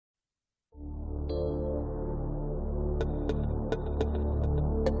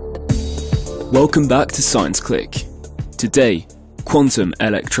Welcome back to Science Click. Today, quantum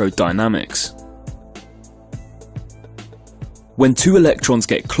electrodynamics. When two electrons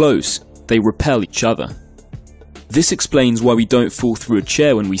get close, they repel each other. This explains why we don't fall through a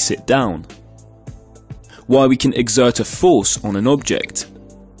chair when we sit down, why we can exert a force on an object,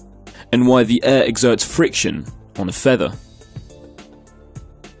 and why the air exerts friction on a feather.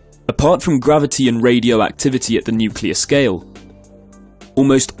 Apart from gravity and radioactivity at the nuclear scale,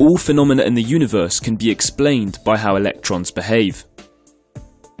 almost all phenomena in the universe can be explained by how electrons behave.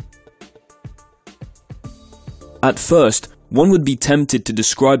 At first, one would be tempted to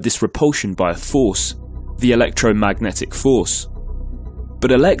describe this repulsion by a force, the electromagnetic force.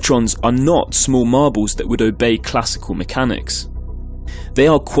 But electrons are not small marbles that would obey classical mechanics. They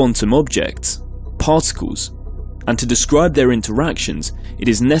are quantum objects, particles, and to describe their interactions, it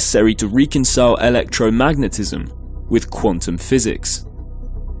is necessary to reconcile electromagnetism with quantum physics.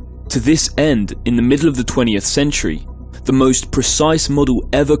 To this end, in the middle of the 20th century, the most precise model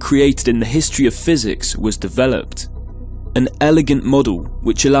ever created in the history of physics was developed. An elegant model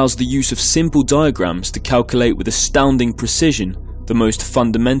which allows the use of simple diagrams to calculate with astounding precision the most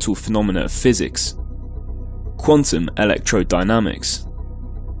fundamental phenomena of physics: quantum electrodynamics.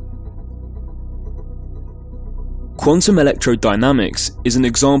 Quantum electrodynamics is an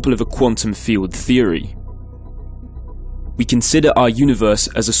example of a quantum field theory. We consider our universe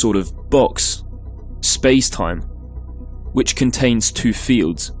as a sort of box, space-time, which contains two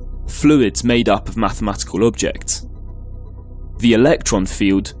fields, fluids made up of mathematical objects: the electron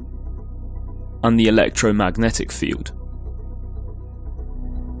field and the electromagnetic field.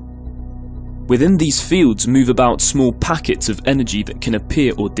 Within these fields move about small packets of energy that can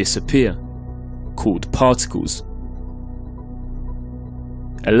appear or disappear, called particles.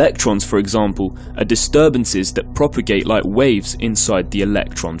 Electrons, for example, are disturbances that propagate like waves inside the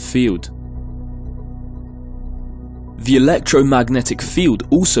electron field. The electromagnetic field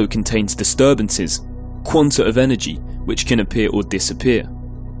also contains disturbances, quanta of energy, which can appear or disappear,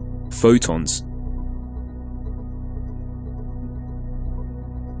 photons.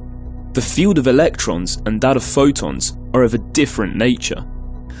 The field of electrons and that of photons are of a different nature.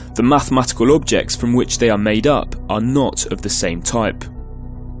 The mathematical objects from which they are made up are not of the same type.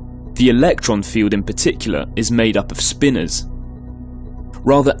 The electron field in particular is made up of spinors,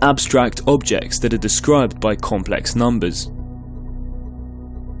 rather abstract objects that are described by complex numbers.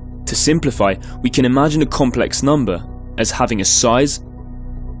 To simplify, we can imagine a complex number as having a size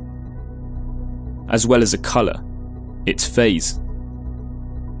as well as a colour, its phase.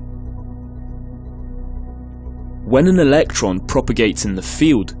 When an electron propagates in the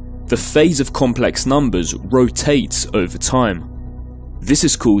field, the phase of complex numbers rotates over time. This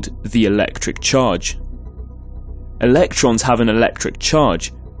is called the electric charge. Electrons have an electric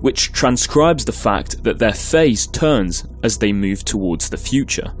charge, which transcribes the fact that their phase turns as they move towards the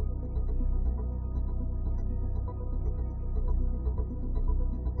future.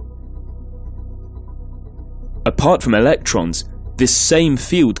 Apart from electrons, this same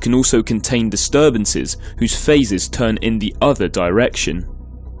field can also contain disturbances whose phases turn in the other direction.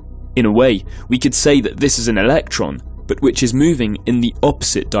 In a way, we could say that this is an electron, but which is moving in the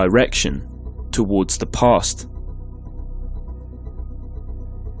opposite direction, towards the past.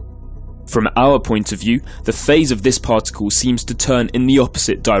 From our point of view, the phase of this particle seems to turn in the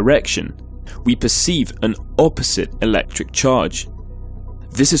opposite direction. We perceive an opposite electric charge.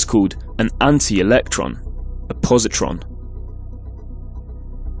 This is called an anti-electron, a positron.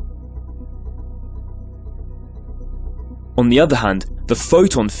 On the other hand, the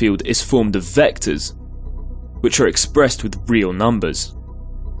photon field is formed of vectors, which are expressed with real numbers.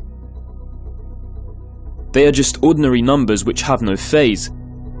 They are just ordinary numbers which have no phase,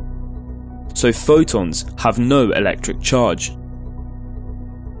 so photons have no electric charge.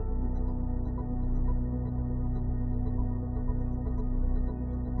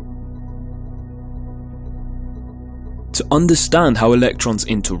 To understand how electrons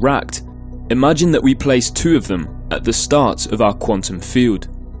interact, imagine that we place two of them at the start of our quantum field.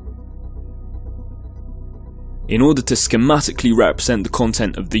 In order to schematically represent the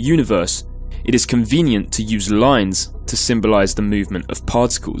content of the universe, it is convenient to use lines to symbolize the movement of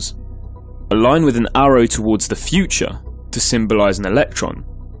particles. A line with an arrow towards the future to symbolize an electron,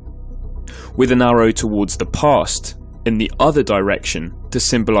 with an arrow towards the past in the other direction to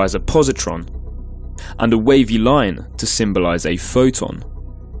symbolize a positron, and a wavy line to symbolize a photon.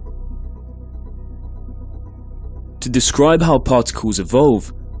 To describe how particles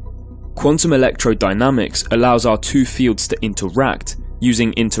evolve, quantum electrodynamics allows our two fields to interact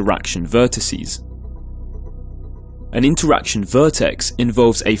using interaction vertices. An interaction vertex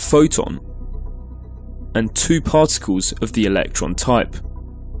involves a photon, and two particles of the electron type.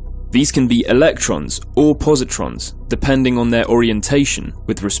 These can be electrons or positrons, depending on their orientation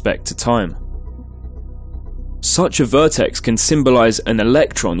with respect to time. Such a vertex can symbolize an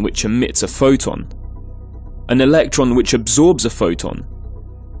electron which emits a photon, an electron which absorbs a photon,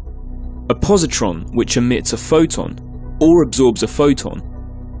 a positron which emits a photon or absorbs a photon,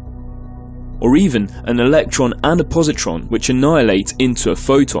 or even an electron and a positron which annihilate into a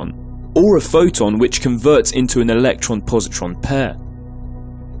photon, or a photon which converts into an electron-positron pair.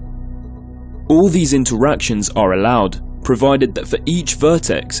 All these interactions are allowed, provided that for each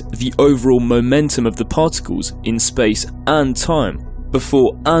vertex, the overall momentum of the particles in space and time,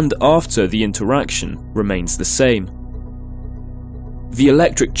 before and after the interaction, remains the same. The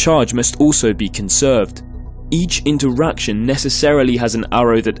electric charge must also be conserved. Each interaction necessarily has an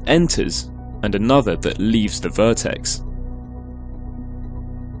arrow that enters and another that leaves the vertex.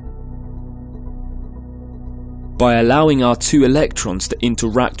 By allowing our two electrons to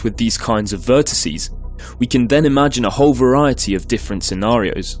interact with these kinds of vertices, we can then imagine a whole variety of different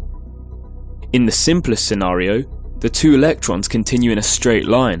scenarios. In the simplest scenario, the two electrons continue in a straight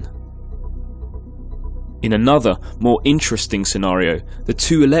line. In another, more interesting scenario, the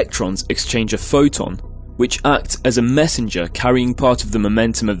two electrons exchange a photon, which acts as a messenger carrying part of the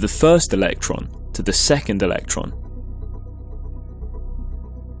momentum of the first electron to the second electron.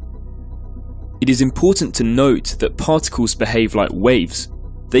 It is important to note that particles behave like waves.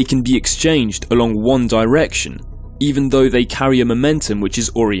 They can be exchanged along one direction, even though they carry a momentum which is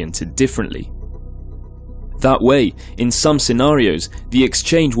oriented differently. That way, in some scenarios, the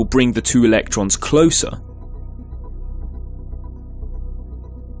exchange will bring the two electrons closer.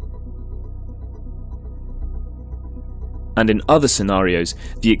 And in other scenarios,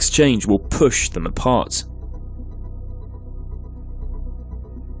 the exchange will push them apart.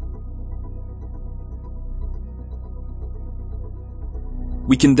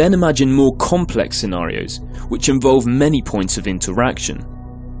 We can then imagine more complex scenarios, which involve many points of interaction.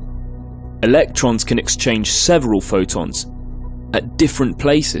 Electrons can exchange several photons, at different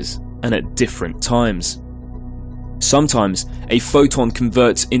places and at different times. Sometimes, a photon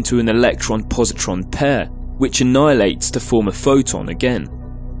converts into an electron-positron pair, which annihilates to form a photon again.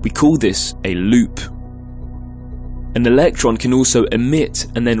 We call this a loop. An electron can also emit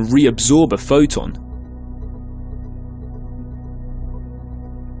and then reabsorb a photon.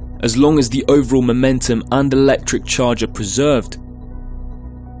 As long as the overall momentum and electric charge are preserved,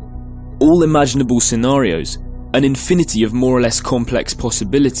 all imaginable scenarios, an infinity of more or less complex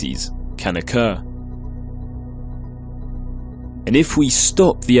possibilities, can occur. And if we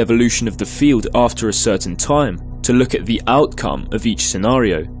stop the evolution of the field after a certain time to look at the outcome of each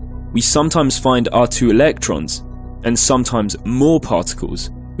scenario, we sometimes find our two electrons, and sometimes more particles,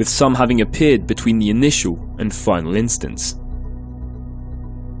 with some having appeared between the initial and final instance.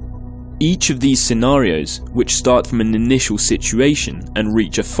 Each of these scenarios, which start from an initial situation and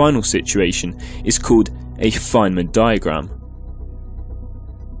reach a final situation, is called a Feynman diagram.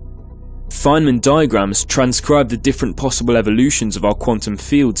 Feynman diagrams transcribe the different possible evolutions of our quantum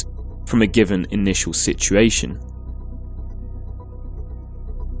fields from a given initial situation.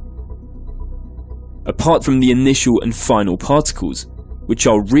 Apart from the initial and final particles, which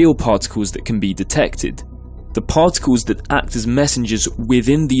are real particles that can be detected, the particles that act as messengers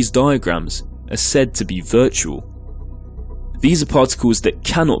within these diagrams are said to be virtual. These are particles that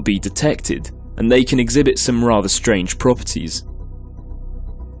cannot be detected, and they can exhibit some rather strange properties.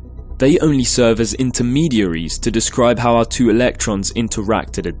 They only serve as intermediaries to describe how our two electrons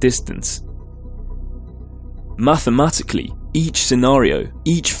interact at a distance. Mathematically, each scenario,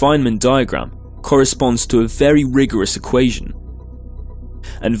 each Feynman diagram, corresponds to a very rigorous equation.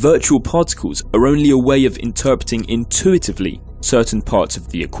 And virtual particles are only a way of interpreting intuitively certain parts of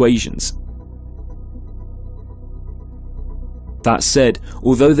the equations. That said,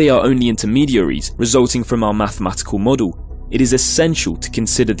 although they are only intermediaries resulting from our mathematical model, it is essential to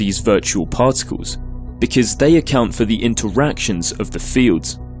consider these virtual particles, because they account for the interactions of the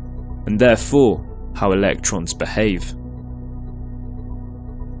fields, and therefore how electrons behave.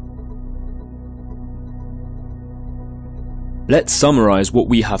 Let's summarize what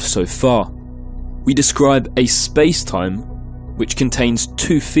we have so far. We describe a space-time which contains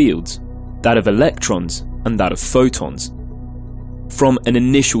two fields, that of electrons and that of photons. From an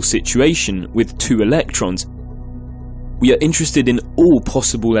initial situation with two electrons, we are interested in all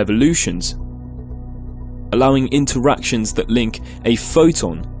possible evolutions, allowing interactions that link a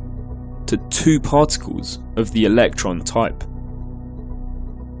photon to two particles of the electron type.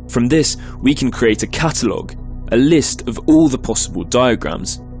 From this, we can create a catalogue, a list of all the possible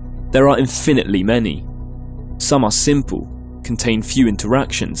diagrams. There are infinitely many, Some are simple, contain few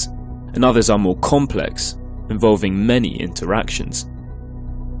interactions, and others are more complex, involving many interactions.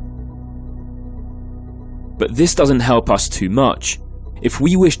 But this doesn't help us too much. If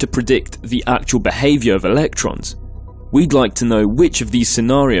we wish to predict the actual behaviour of electrons, we'd like to know which of these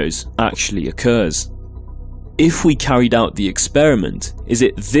scenarios actually occurs. If we carried out the experiment, is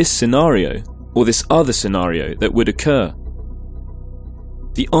it this scenario or this other scenario that would occur?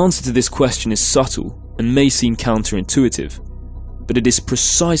 The answer to this question is subtle and may seem counterintuitive, but it is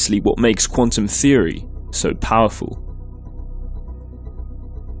precisely what makes quantum theory so powerful.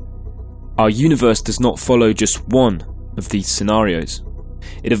 Our universe does not follow just one of these scenarios.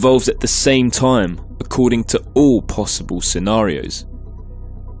 It evolves at the same time according to all possible scenarios.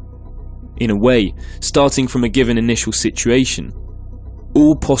 In a way, starting from a given initial situation,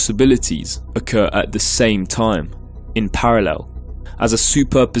 all possibilities occur at the same time, in parallel, as a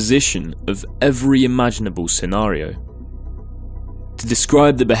superposition of every imaginable scenario. To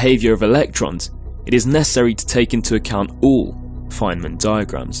describe the behaviour of electrons, it is necessary to take into account all Feynman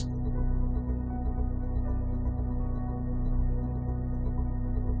diagrams.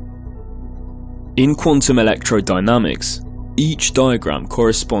 In quantum electrodynamics, each diagram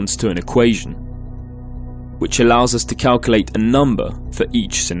corresponds to an equation, which allows us to calculate a number for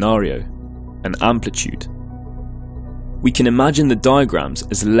each scenario, an amplitude. We can imagine the diagrams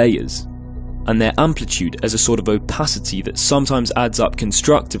as layers, and their amplitude as a sort of opacity that sometimes adds up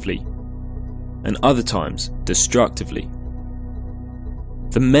constructively, and other times destructively.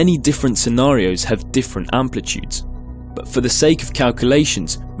 The many different scenarios have different amplitudes, but for the sake of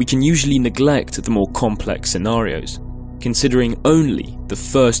calculations, we can usually neglect the more complex scenarios, considering only the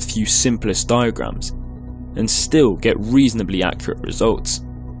first few simplest diagrams, and still get reasonably accurate results.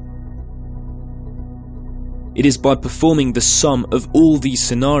 It is by performing the sum of all these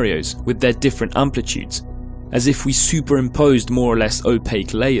scenarios with their different amplitudes, as if we superimposed more or less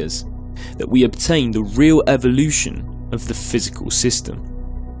opaque layers, that we obtain the real evolution of the physical system.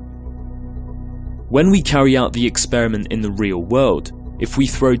 When we carry out the experiment in the real world, if we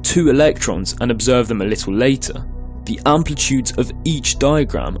throw two electrons and observe them a little later, the amplitudes of each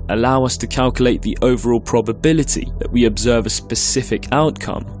diagram allow us to calculate the overall probability that we observe a specific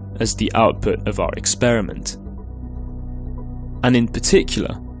outcome as the output of our experiment. And in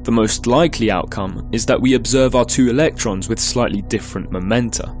particular, the most likely outcome is that we observe our two electrons with slightly different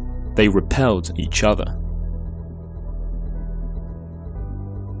momenta. They repelled each other.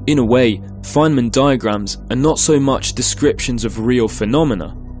 In a way, Feynman diagrams are not so much descriptions of real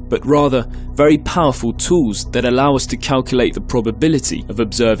phenomena, but rather very powerful tools that allow us to calculate the probability of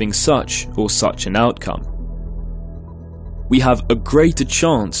observing such or such an outcome. We have a greater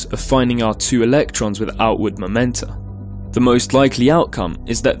chance of finding our two electrons with outward momenta. The most likely outcome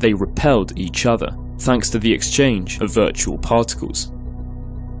is that they repelled each other, thanks to the exchange of virtual particles.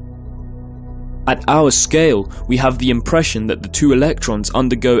 At our scale, we have the impression that the two electrons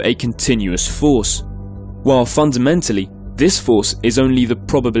undergo a continuous force, while fundamentally, this force is only the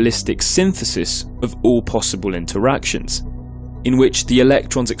probabilistic synthesis of all possible interactions, in which the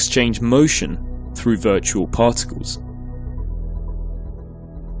electrons exchange motion through virtual particles.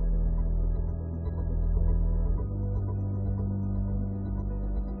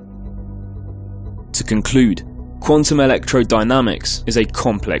 To conclude, quantum electrodynamics is a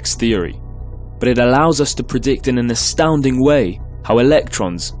complex theory, but it allows us to predict in an astounding way how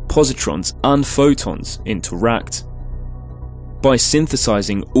electrons, positrons, and photons interact. By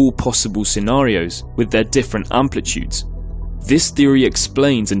synthesizing all possible scenarios with their different amplitudes, this theory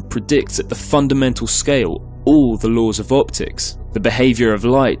explains and predicts at the fundamental scale all the laws of optics, the behavior of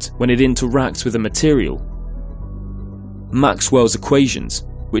light when it interacts with a material, Maxwell's equations,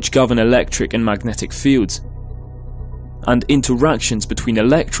 which govern electric and magnetic fields, and interactions between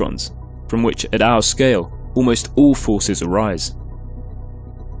electrons, from which at our scale almost all forces arise.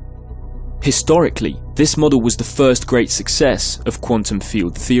 Historically, this model was the first great success of quantum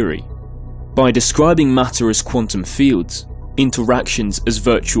field theory. By describing matter as quantum fields, interactions as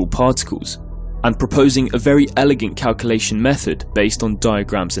virtual particles, and proposing a very elegant calculation method based on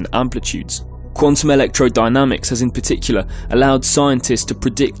diagrams and amplitudes, quantum electrodynamics has in particular allowed scientists to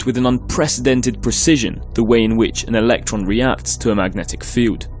predict with an unprecedented precision the way in which an electron reacts to a magnetic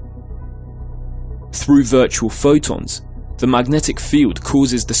field. Through virtual photons, the magnetic field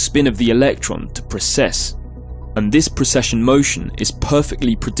causes the spin of the electron to precess, and this precession motion is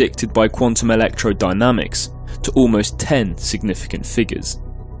perfectly predicted by quantum electrodynamics to almost 10 significant figures.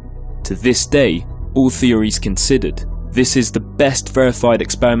 To this day, all theories considered, this is the best verified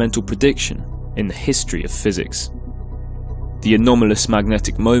experimental prediction in the history of physics. The anomalous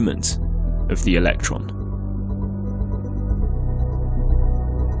magnetic moment of the electron.